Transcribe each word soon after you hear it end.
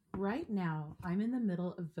Right now, I'm in the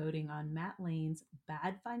middle of voting on Matt Lane's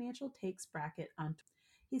Bad Financial Takes bracket on.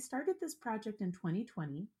 He started this project in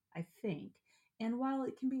 2020, I think, and while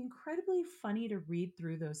it can be incredibly funny to read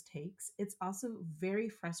through those takes, it's also very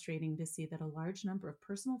frustrating to see that a large number of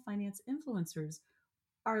personal finance influencers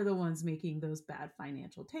are the ones making those bad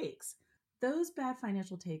financial takes. Those bad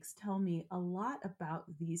financial takes tell me a lot about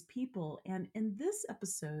these people. And in this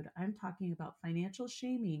episode, I'm talking about financial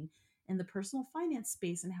shaming in the personal finance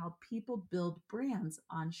space and how people build brands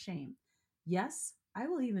on shame. Yes, I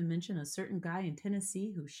will even mention a certain guy in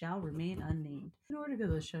Tennessee who shall remain unnamed. In order to go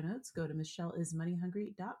to the show notes, go to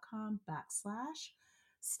michelleismoneyhungry.com/.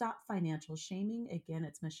 Stop financial shaming. Again,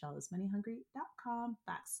 it's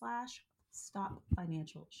michelleismoneyhungry.com/stop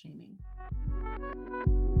financial shaming.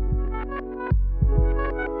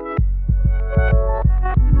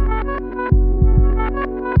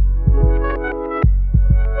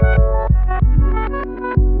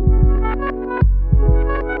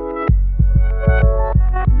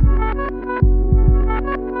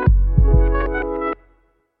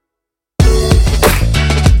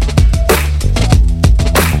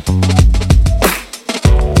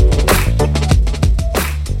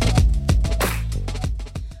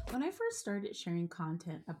 When I first started sharing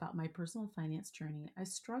content about my personal finance journey, I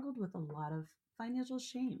struggled with a lot of financial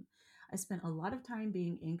shame. I spent a lot of time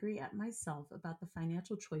being angry at myself about the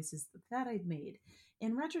financial choices that I'd made.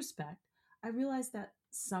 In retrospect, I realized that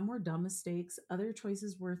some were dumb mistakes, other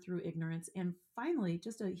choices were through ignorance, and finally,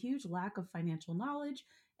 just a huge lack of financial knowledge,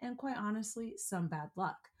 and quite honestly, some bad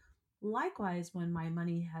luck. Likewise, when my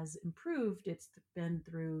money has improved, it's been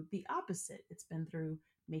through the opposite. It's been through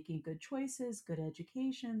making good choices, good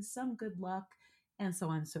education, some good luck, and so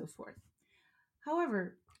on and so forth.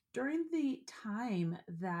 However, during the time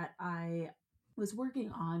that I was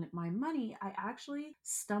working on my money, I actually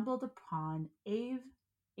stumbled upon Ave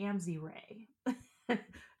Amzi Ray.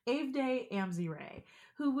 Ave Day Amzi Ray,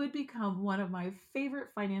 who would become one of my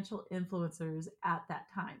favorite financial influencers at that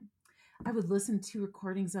time. I would listen to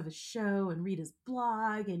recordings of his show and read his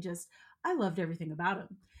blog and just, I loved everything about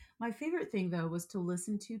him. My favorite thing, though, was to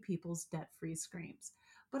listen to people's debt free screams.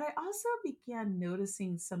 But I also began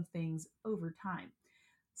noticing some things over time,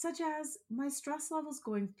 such as my stress levels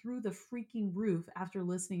going through the freaking roof after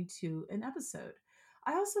listening to an episode.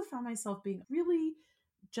 I also found myself being really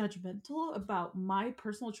judgmental about my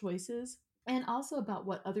personal choices and also about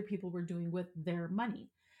what other people were doing with their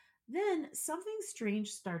money. Then something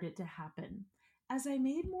strange started to happen. As I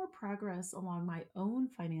made more progress along my own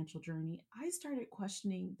financial journey, I started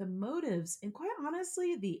questioning the motives and, quite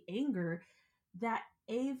honestly, the anger that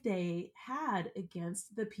Ave Day had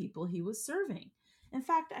against the people he was serving. In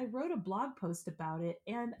fact, I wrote a blog post about it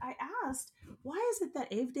and I asked, why is it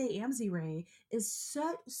that Ave Day Amzi Ray is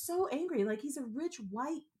so angry? Like, he's a rich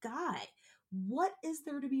white guy. What is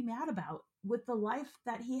there to be mad about with the life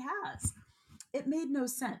that he has? It made no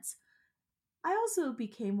sense. I also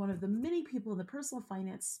became one of the many people in the personal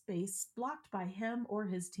finance space blocked by him or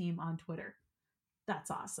his team on Twitter.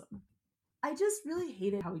 That's awesome. I just really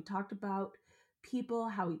hated how he talked about people,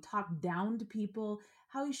 how he talked down to people,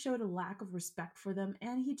 how he showed a lack of respect for them,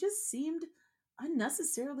 and he just seemed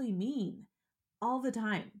unnecessarily mean all the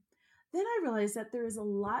time. Then I realized that there is a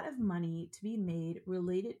lot of money to be made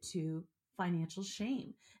related to financial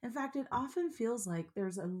shame. In fact, it often feels like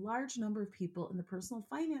there's a large number of people in the personal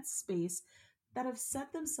finance space that have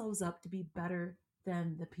set themselves up to be better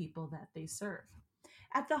than the people that they serve.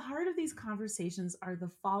 At the heart of these conversations are the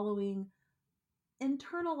following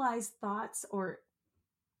internalized thoughts or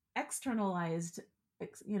externalized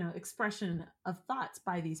expression of thoughts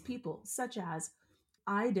by these people, such as,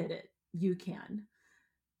 I did it, you can,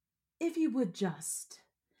 if you would just.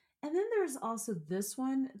 And then there's also this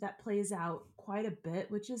one that plays out quite a bit,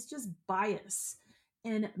 which is just bias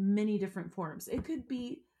in many different forms. It could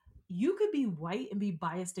be, you could be white and be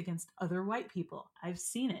biased against other white people. I've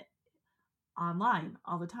seen it online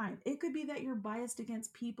all the time. It could be that you're biased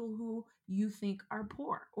against people who you think are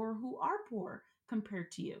poor or who are poor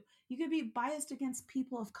compared to you. You could be biased against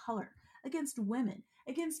people of color, against women,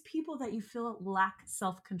 against people that you feel lack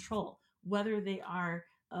self control, whether they are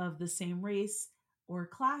of the same race or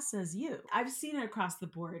class as you. I've seen it across the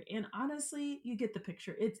board, and honestly, you get the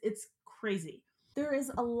picture. It's crazy. There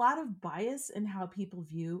is a lot of bias in how people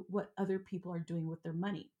view what other people are doing with their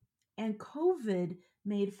money. And COVID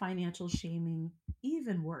made financial shaming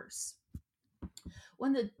even worse.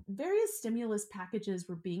 When the various stimulus packages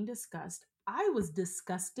were being discussed, I was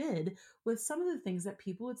disgusted with some of the things that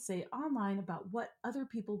people would say online about what other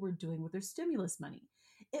people were doing with their stimulus money.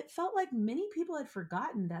 It felt like many people had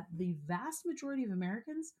forgotten that the vast majority of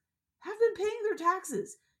Americans have been paying their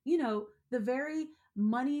taxes. the very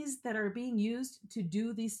monies that are being used to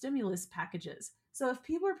do these stimulus packages. So if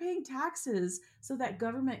people are paying taxes so that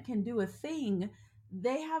government can do a thing,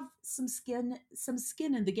 they have some skin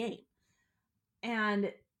in the game.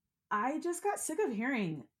 And I just got sick of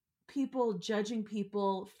hearing people judging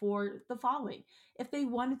people for the following. If they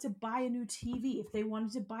wanted to buy a new TV, if they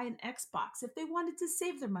wanted to buy an Xbox, if they wanted to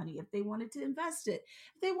save their money, if they wanted to invest it,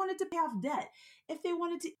 if they wanted to pay off debt, if they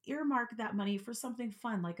wanted to earmark that money for something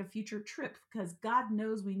fun like a future trip, because God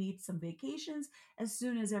knows we need some vacations as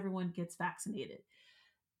soon as everyone gets vaccinated.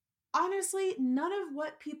 Honestly, none of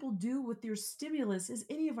what people do with their stimulus is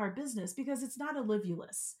any of our business because it's not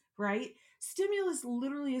allivulus, right? Stimulus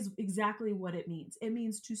literally is exactly what it means. It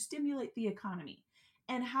means to stimulate the economy.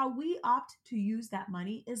 And how we opt to use that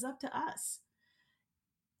money is up to us.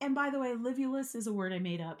 And by the way, livulus is a word I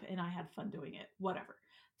made up and I had fun doing it. Whatever.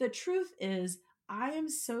 The truth is, I am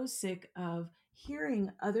so sick of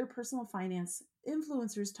hearing other personal finance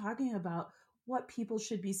influencers talking about what people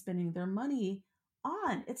should be spending their money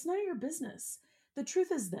on. It's none of your business. The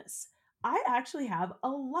truth is this: I actually have a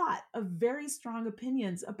lot of very strong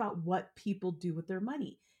opinions about what people do with their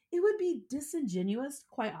money. It would be disingenuous,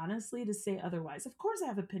 quite honestly, to say otherwise. Of course, I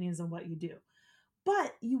have opinions on what you do,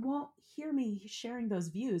 but you won't hear me sharing those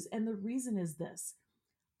views. And the reason is this: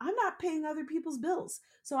 I'm not paying other people's bills.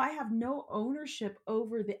 So I have no ownership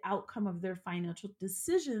over the outcome of their financial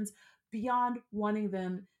decisions beyond wanting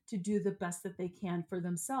them to do the best that they can for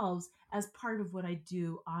themselves as part of what I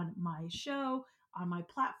do on my show, on my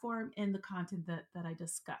platform, and the content that I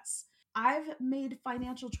discuss. I've made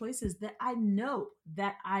financial choices that I know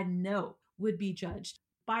would be judged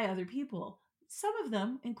by other people. Some of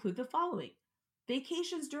them include the following: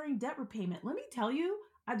 vacations during debt repayment. Let me tell you,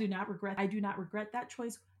 I do not regret that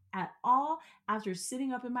choice at all after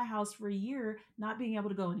sitting up in my house for a year not being able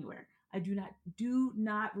to go anywhere. I do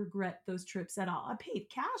not regret those trips at all. I paid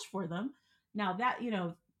cash for them. Now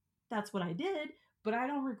that's what I did, but I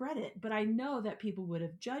don't regret it. But I know that people would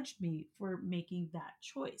have judged me for making that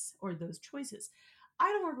choice or those choices. I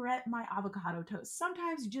don't regret my avocado toast.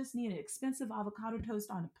 Sometimes you just need an expensive avocado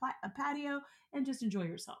toast on a patio and just enjoy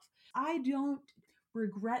yourself. I don't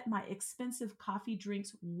regret my expensive coffee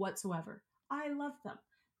drinks whatsoever. I love them.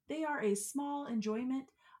 They are a small enjoyment.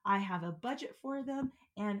 I have a budget for them,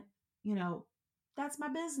 and you know, that's my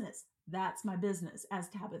business. That's my business, as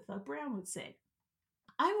Tabitha Brown would say.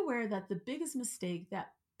 I'm aware that the biggest mistake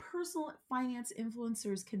that personal finance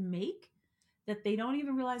influencers can make, that they don't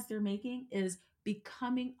even realize they're making, is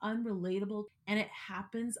becoming unrelatable. And it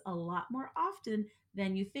happens a lot more often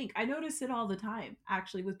than you think. I notice it all the time,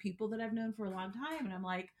 actually, with people that I've known for a long time. And I'm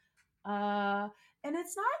like, uh, and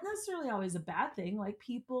it's not necessarily always a bad thing. Like,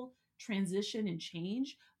 people transition and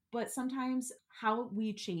change, but sometimes how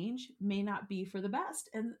we change may not be for the best.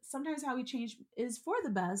 And sometimes how we change is for the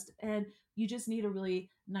best. And you just need a really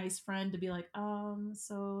nice friend to be like,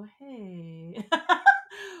 so hey,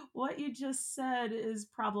 what you just said is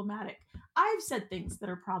problematic. I've said things that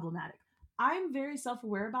are problematic. I'm very self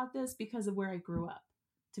aware about this because of where I grew up,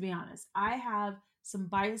 to be honest. I have some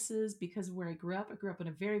biases because of where I grew up. I grew up in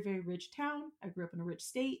a very, very rich town. I grew up in a rich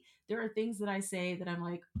state. There are things that I say that I'm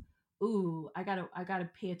like, ooh, I gotta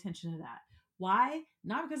pay attention to that. Why?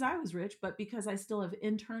 Not because I was rich, but because I still have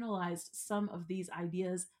internalized some of these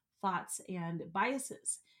ideas, thoughts, and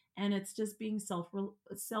biases. And it's just being self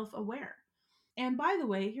aware. And by the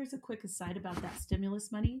way, here's a quick aside about that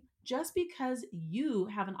stimulus money. Just because you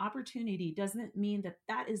have an opportunity doesn't mean that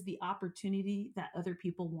that is the opportunity that other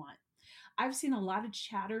people want. I've seen a lot of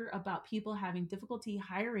chatter about people having difficulty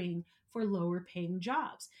hiring for lower paying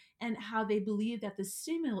jobs and how they believe that the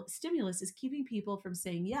stimulus is keeping people from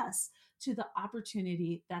saying yes to the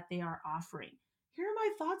opportunity that they are offering. Here are my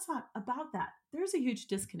thoughts about that. There's a huge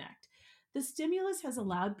disconnect. The stimulus has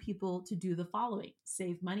allowed people to do the following: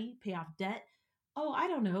 save money, pay off debt. Oh, I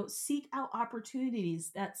don't know, seek out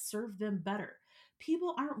opportunities that serve them better.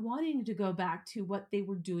 People aren't wanting to go back to what they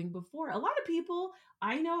were doing before. A lot of people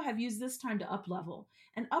I know have used this time to up level,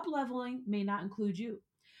 and up leveling may not include you.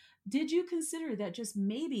 Did you consider that just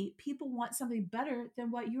maybe people want something better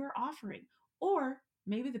than what you're offering? Or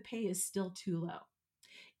maybe the pay is still too low.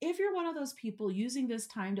 If you're one of those people using this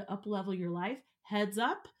time to up level your life, heads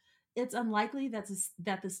up, it's unlikely that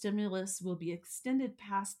the stimulus will be extended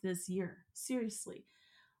past this year. Seriously.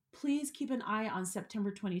 Please keep an eye on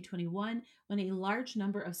September 2021 when a large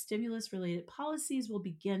number of stimulus related policies will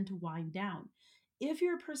begin to wind down. If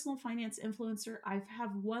you're a personal finance influencer, I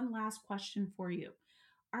have one last question for you.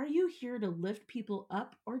 Are you here to lift people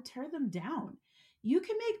up or tear them down? You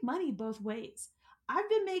can make money both ways. I've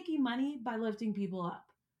been making money by lifting people up.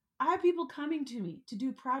 I have people coming to me to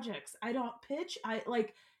do projects. I don't pitch. I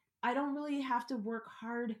don't really have to work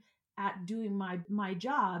hard at doing my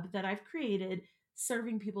job that I've created,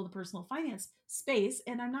 serving people in the personal finance space,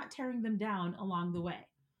 and I'm not tearing them down along the way.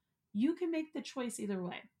 You can make the choice either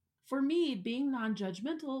way. For me, being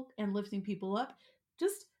non-judgmental and lifting people up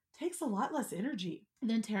just takes a lot less energy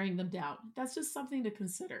than tearing them down. That's just something to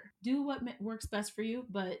consider. Do what works best for you,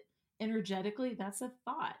 but energetically, that's a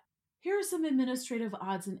thought. Here are some administrative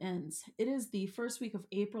odds and ends. It is the first week of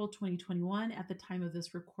April 2021 at the time of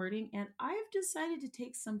this recording, and I have decided to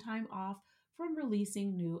take some time off from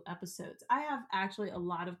releasing new episodes. I have actually a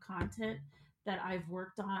lot of content that I've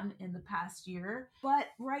worked on in the past year, but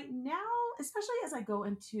right now, especially as I go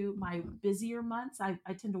into my busier months, I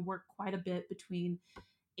tend to work quite a bit between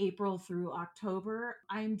April through October.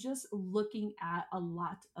 I'm just looking at a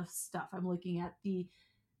lot of stuff. I'm looking at the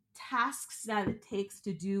tasks that it takes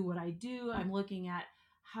to do what I do. I'm looking at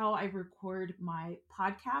how I record my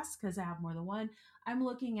podcast because I have more than one. I'm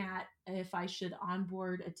looking at if I should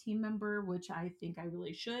onboard a team member, which I think I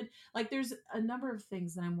really should. Like, there's a number of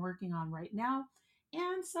things that I'm working on right now.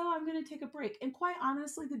 And so I'm going to take a break. And quite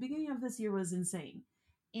honestly, the beginning of this year was insane.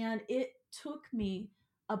 And it took me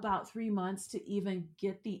about 3 months to even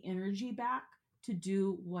get the energy back to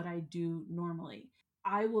do what I do normally.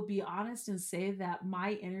 I will be honest and say that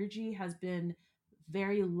my energy has been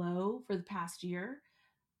very low for the past year.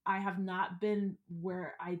 I have not been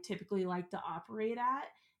where I typically like to operate at,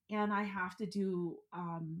 and I have to do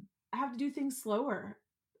things slower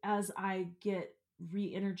as I get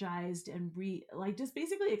re-energized and just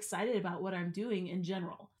basically excited about what I'm doing in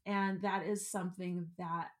general. And that is something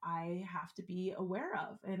that I have to be aware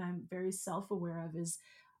of, and I'm very self-aware of, is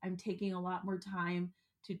I'm taking a lot more time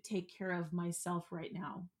to take care of myself right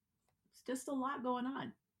now. It's just a lot going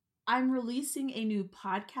on. I'm releasing a new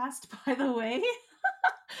podcast, by the way,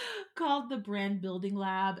 called the Brand Building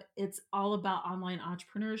Lab. It's all about online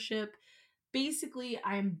entrepreneurship. Basically,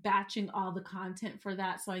 I'm batching all the content for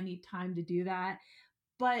that, so I need time to do that.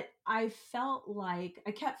 But I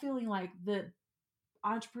kept feeling like the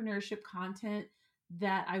entrepreneurship content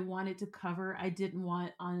that I wanted to cover, I didn't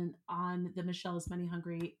want on the Michelle is Money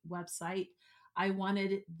Hungry website. I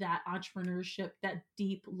wanted that entrepreneurship, that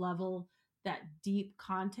deep level, that deep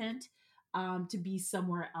content to be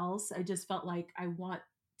somewhere else. I just felt like I want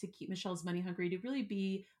to keep Michelle's Money Hungry to really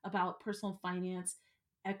be about personal finance,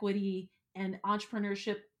 equity, and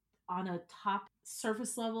entrepreneurship on a top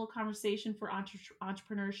surface level conversation for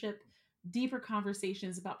entrepreneurship, deeper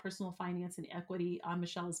conversations about personal finance and equity on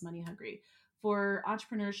Michelle is Money Hungry. For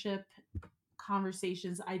entrepreneurship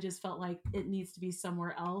conversations, I just felt like it needs to be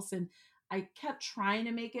somewhere else. And I kept trying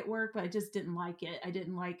to make it work, but I just didn't like it. I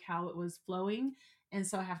didn't like how it was flowing. And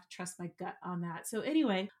so I have to trust my gut on that. So,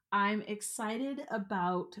 anyway, I'm excited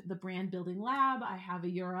about the Brand Building Lab. I have a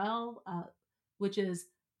URL, which is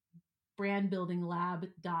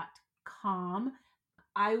brandbuildinglab.com.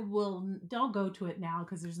 Don't go to it now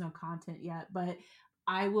because there's no content yet, but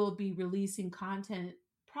I will be releasing content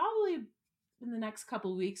probably in the next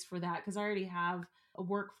couple of weeks for that, because I already have a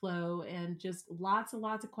workflow and just lots and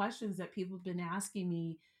lots of questions that people have been asking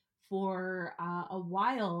me for a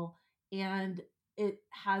while. And it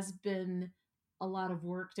has been a lot of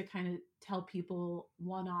work to kind of tell people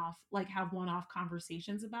have one off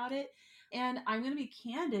conversations about it. And I'm going to be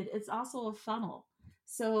candid, it's also a funnel.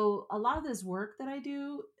 So a lot of this work that I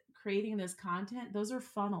do, creating this content, those are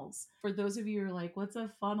funnels. For those of you who are like, what's a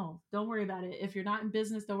funnel? Don't worry about it. If you're not in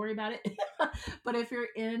business, don't worry about it. But if you're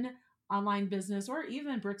in online business or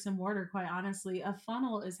even bricks and mortar, quite honestly, a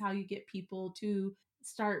funnel is how you get people to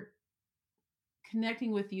start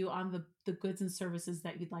connecting with you on the goods and services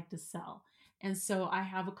that you'd like to sell. And so I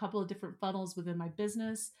have a couple of different funnels within my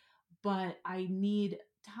business, but I need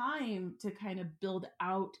time to kind of build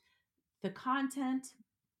out the content.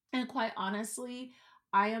 And quite honestly,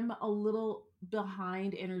 I am a little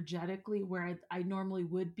behind energetically where I normally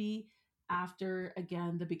would be after,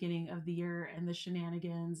 again, the beginning of the year and the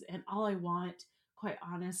shenanigans. And all I want, quite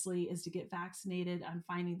honestly, is to get vaccinated. I'm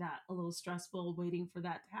finding that a little stressful waiting for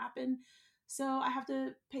that to happen. So I have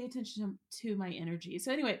to pay attention to my energy.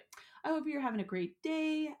 So anyway, I hope you're having a great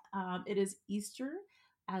day. It is Easter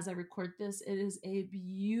as I record this. It is a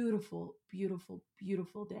beautiful, beautiful,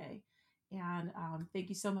 beautiful day. And thank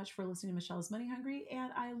you so much for listening to Michelle's Money Hungry.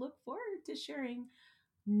 And I look forward to sharing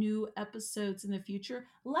new episodes in the future.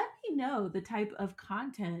 Let me know the type of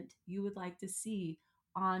content you would like to see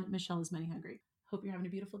on Michelle's Money Hungry. Hope you're having a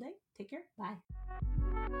beautiful day. Take care. Bye.